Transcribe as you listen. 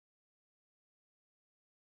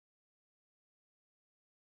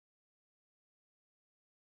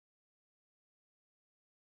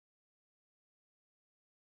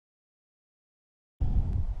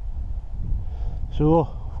So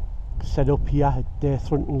set up here at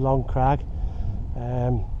Thornton Long Crag,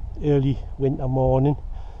 early winter morning.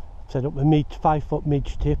 Set up a 5 foot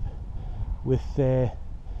midge tip with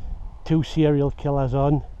 2 serial killers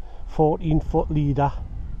on, 14 foot leader,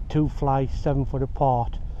 2 flies 7 foot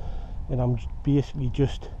apart, and I'm basically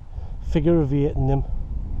just figure eighting them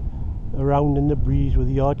around in the breeze with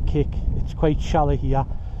the odd kick. It's quite shallow here,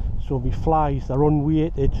 so my flies, they're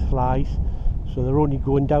unweighted flies, so they're only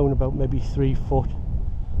going down about maybe 3 foot.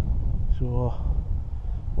 So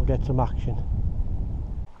we'll get some action.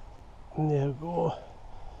 And there we go,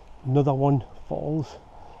 another one falls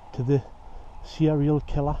to the serial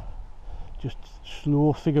killer. Just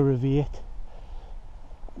slow figure of 8,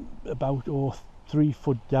 about 3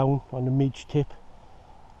 foot down on the midge tip.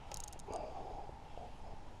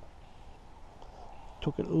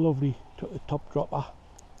 Took it lovely, took the top dropper.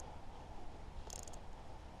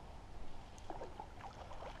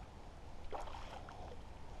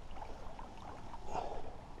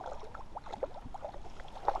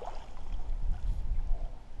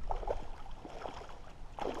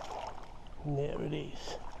 And there it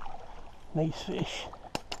is. Nice fish.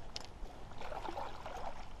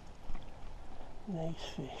 Nice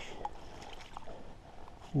fish.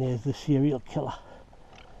 And there's the serial killer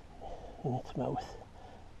in its mouth,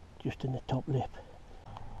 just in the top lip.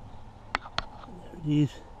 And there it is.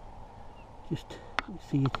 Just, you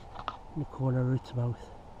see it in the corner of its mouth.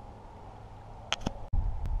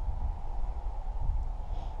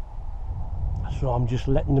 So I'm just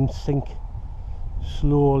letting them sink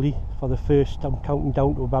slowly for the first. I'm counting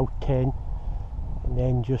down to about 10, and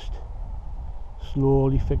then just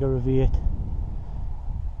slowly figure of 8.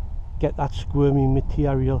 Get that squirmy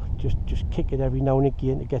material, just kick it every now and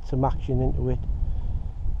again to get some action into it.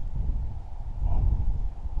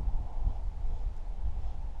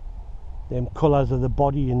 Them colours of the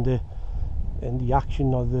body and the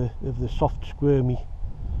action of the soft squirmy,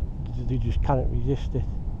 they just cannot resist it.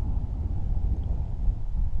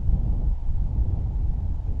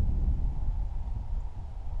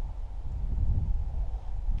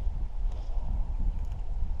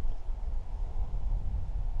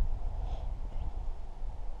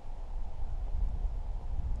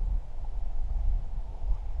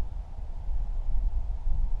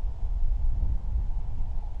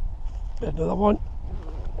 Another one.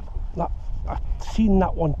 That, I seen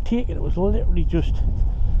that one taken. It was literally just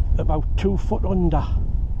about 2 foot under.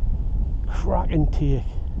 Cracking take.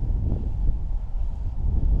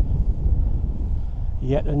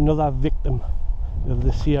 Yet another victim of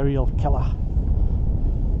the serial killer.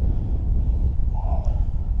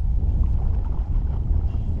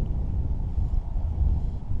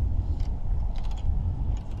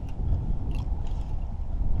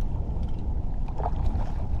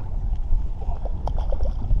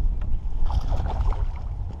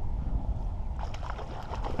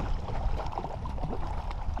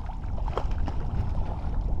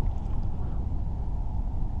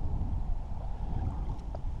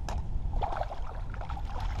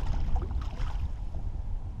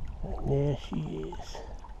 There she is.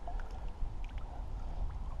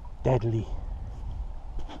 Deadly.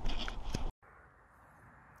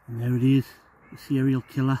 And there it is, the serial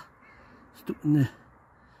killer, stuck in the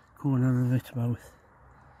corner of its mouth.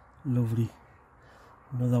 Lovely.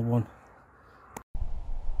 Another one.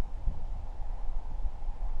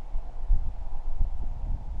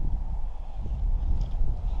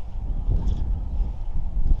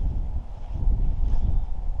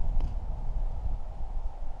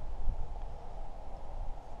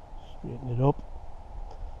 Straighten it up.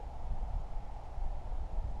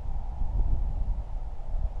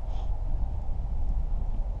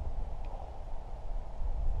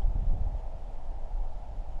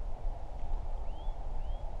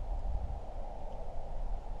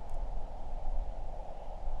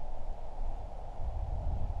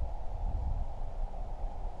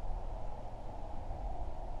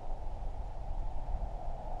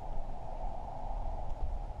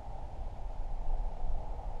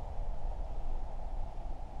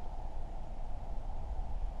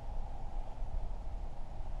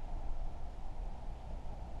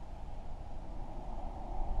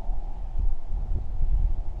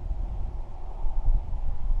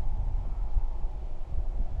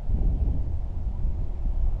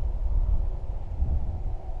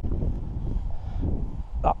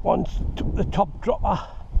 That one's took the top dropper.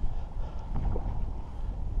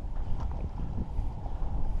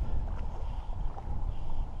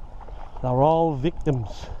 They're all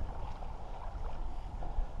victims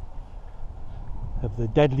of the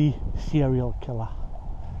deadly serial killer.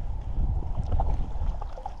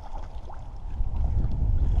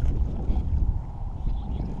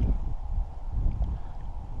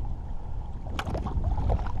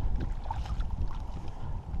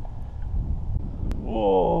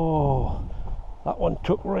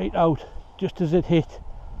 took right out just as it hit,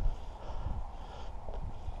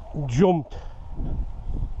 jumped.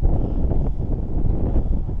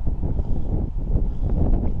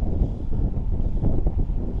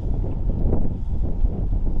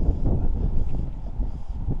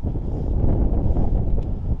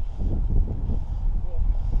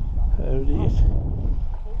 There it is.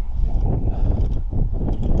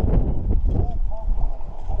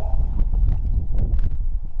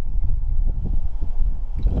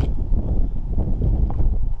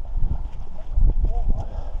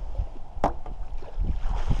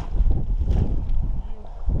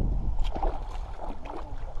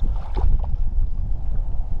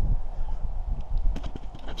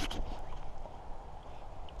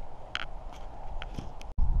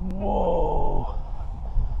 Whoa!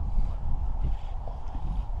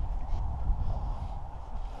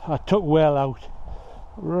 I took well out,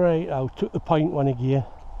 right out, took the point one again.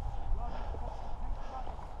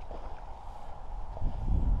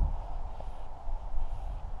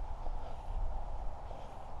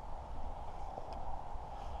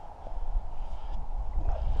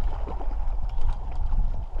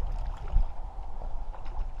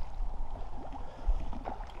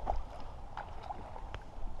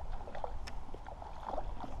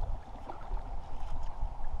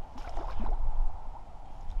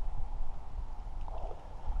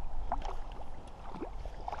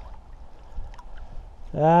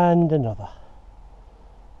 And another.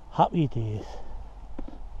 Happy days.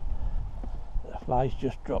 The fly's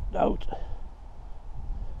just dropped out.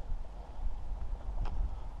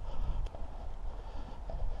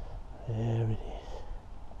 There it is.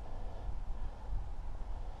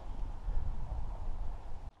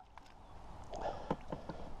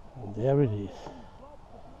 And there it is.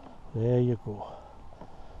 There you go.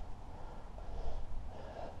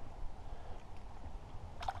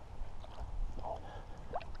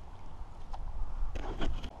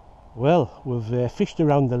 Well, we've fished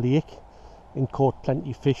around the lake and caught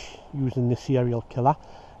plenty of fish using the serial killer.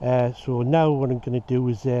 So now what I'm going to do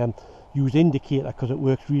is use indicator, because it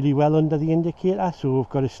works really well under the indicator. So we've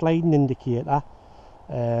got a sliding indicator,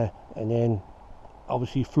 and then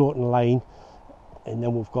obviously floating line, and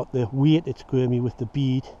then we've got the weighted squirmy with the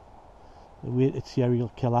bead, the weighted serial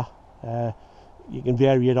killer. You can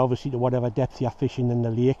vary it obviously to whatever depth you're fishing in the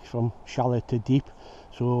lake, from shallow to deep.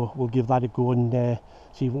 So we'll give that a go and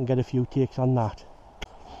see if we can get a few takes on that.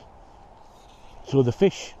 So the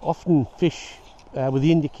fish often fish with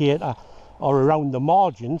the indicator are around the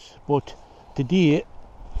margins, but today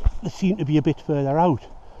they seem to be a bit further out.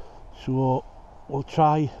 So we'll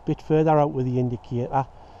try a bit further out with the indicator,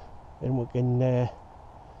 and we can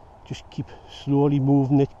just keep slowly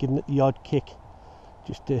moving it, giving it the odd kick,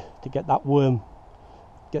 just to get that worm,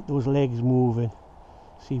 get those legs moving.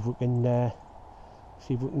 See if we can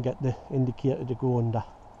get the indicator to go under.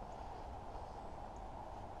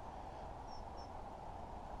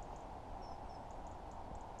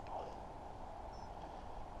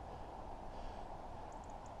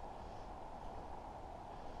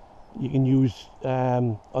 You can use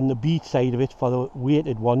on the bead side of it, for the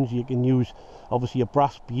weighted ones, you can use obviously a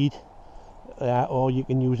brass bead, or you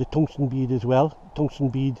can use a tungsten bead as well. Tungsten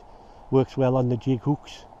bead works well on the jig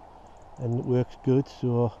hooks and it works good,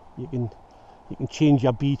 so you can change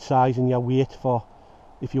your bead size and your weight for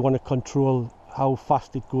if you want to control how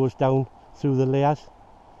fast it goes down through the layers.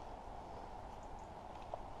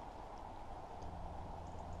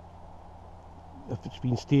 If it's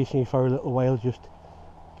been stationary for a little while, just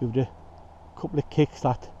give it a couple of kicks,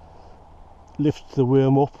 that lifts the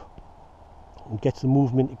worm up and gets the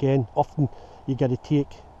movement again. Often you get a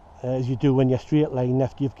take as you do when you're straight line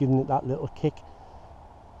after you've given it that little kick.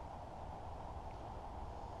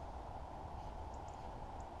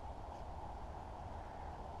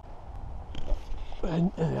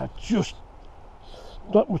 And I just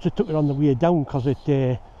not much I took it on the way down, because it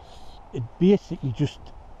basically just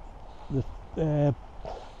the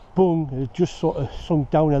bung, it just sort of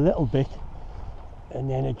sunk down a little bit and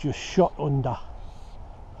then it just shot under.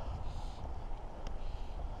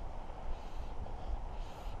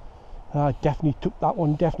 I definitely took that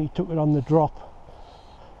one, definitely took it on the drop.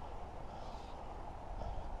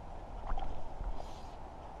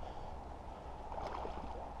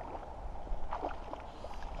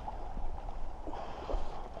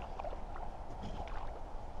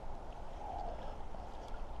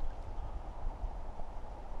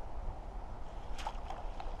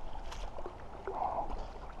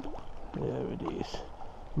 There it is.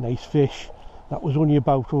 Nice fish. That was only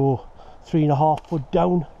about 3.5 foot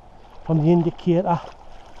down from the indicator.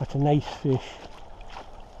 That's a nice fish.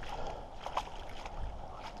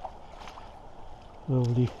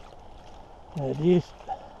 Lovely. There it is.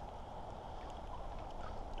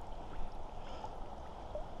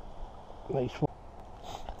 Nice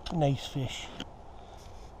one. Nice fish.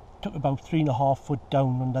 Took about 3.5 foot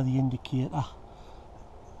down under the indicator.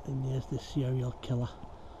 And there's the serial killer.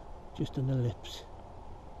 Just on the lips.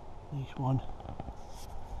 Nice one.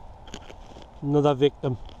 Another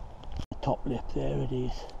victim. Top lip, there it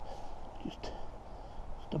is. Just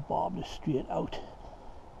a barb it straight out.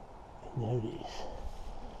 And there it is.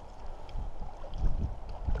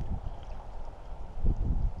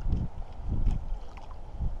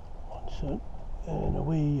 And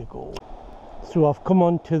away you go. So I've come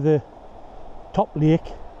on to the top lake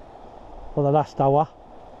for the last hour,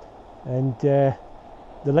 and the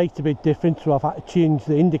light's a bit different, so I've had to change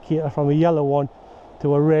the indicator from a yellow one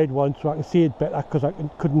to a red one so I can see it better, because I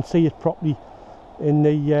couldn't see it properly in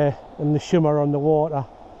the shimmer on the water.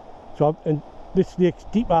 So and this lake's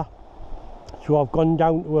deeper, so I've gone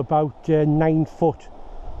down to about 9 foot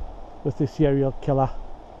with the serial killer.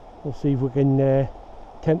 We'll see if we can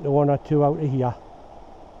tempt the 1 or 2 out of here.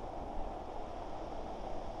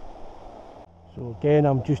 So again,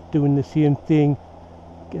 I'm just doing the same thing,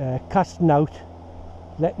 casting out,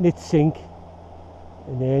 letting it sink,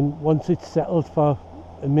 and then once it's settled for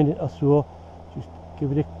a minute or so, just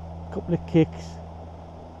give it a couple of kicks,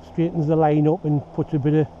 straightens the line up and puts a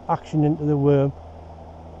bit of action into the worm,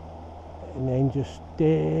 and then just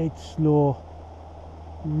dead slow,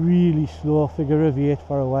 really slow figure of 8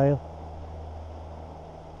 for a while.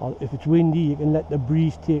 Or if it's windy, you can let the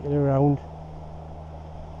breeze take it around,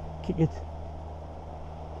 kick it.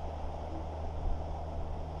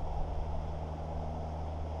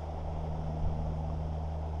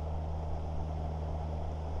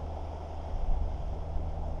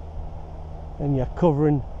 And you're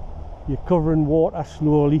covering water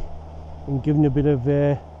slowly and giving a bit of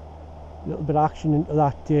little bit of action into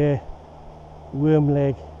that worm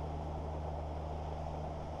leg.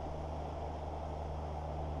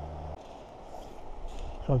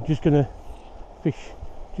 So I'm just going to fish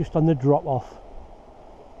just on the drop off,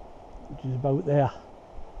 which is about there,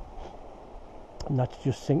 and that's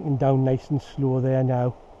just sinking down nice and slow there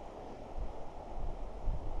now.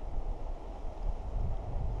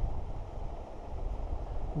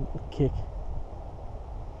 Kick.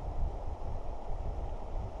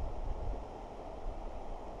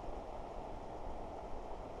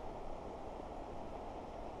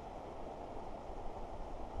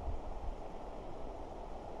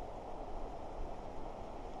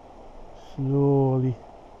 Slowly,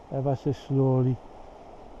 ever so slowly.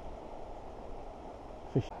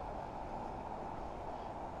 Fish.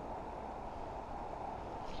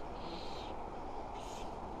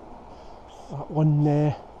 That one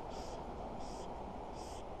there.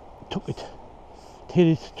 Took it, hit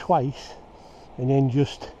it twice, and then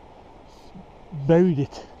just buried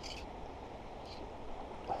it.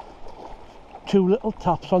 2 little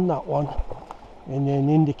taps on that one, and then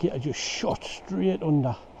the indicator just shot straight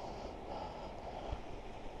under.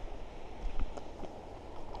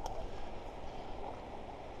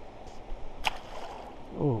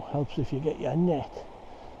 Oh, helps if you get your net.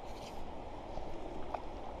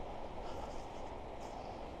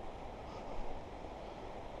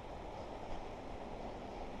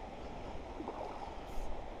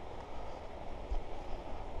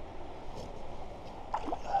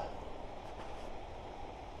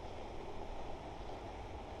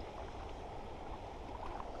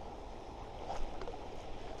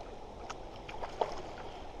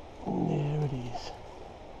 There it is.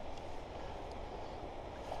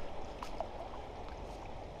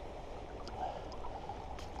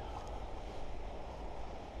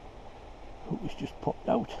 Hook was just popped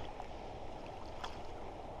out.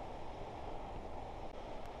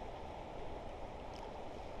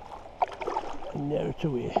 And there it's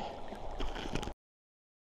away.